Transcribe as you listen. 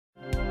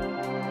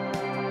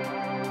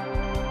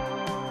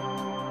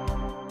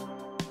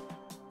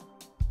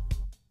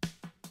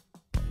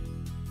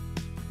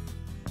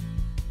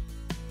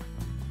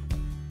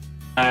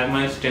I had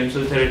my stem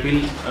cell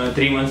therapy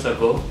 3 months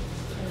ago.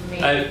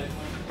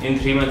 In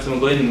 3 months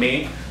ago in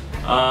May,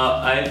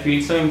 I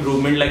feel some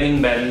improvement like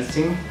in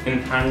balancing,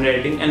 in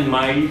handwriting, and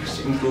mild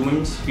improvement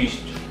in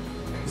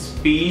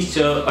speech.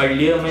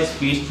 Earlier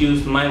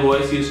my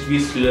voice used to be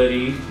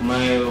slurry,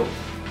 my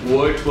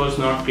words was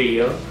not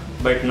clear,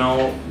 but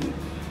now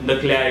the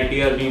clarity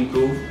has been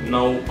improved.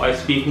 Now I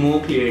speak more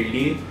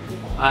clearly.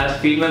 I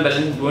feel my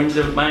balance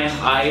improvement, my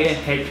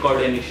eye-head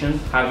coordination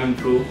have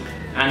improved,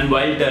 and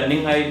while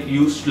turning I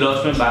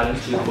lost my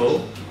balance before,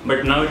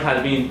 but now it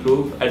has been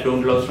improved. I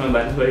don't lose my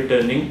balance while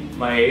turning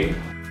my head.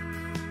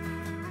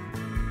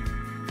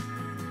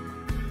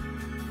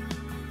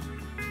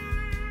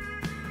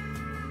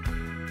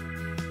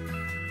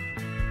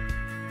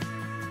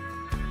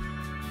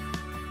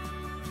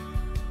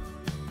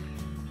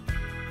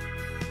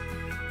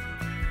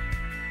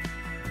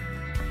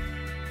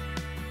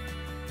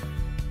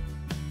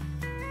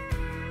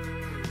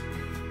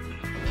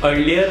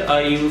 Earlier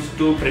I used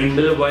to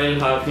tremble while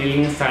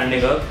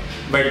standing up,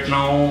 but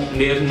now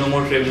there is no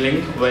more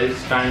trembling while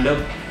stand up,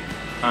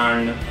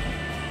 and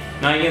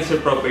now I can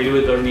sit properly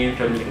without me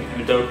trembling,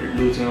 without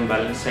losing my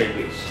balance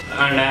sideways.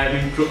 And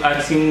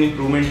I've seen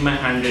improvement in my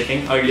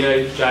handwriting. Earlier I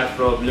used to have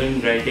problem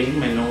in writing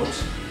my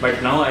notes,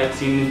 but now I've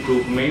seen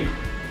improvement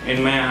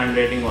in my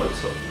handwriting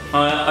also.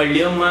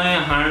 Earlier my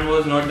hand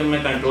was not in my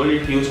control,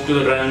 it used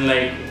to run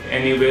like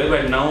anywhere,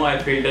 but now I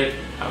feel that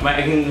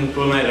I can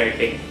improve my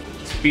writing.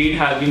 Speed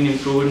has been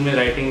improved in my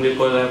writing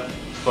because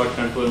I've got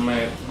control of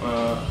my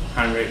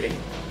handwriting.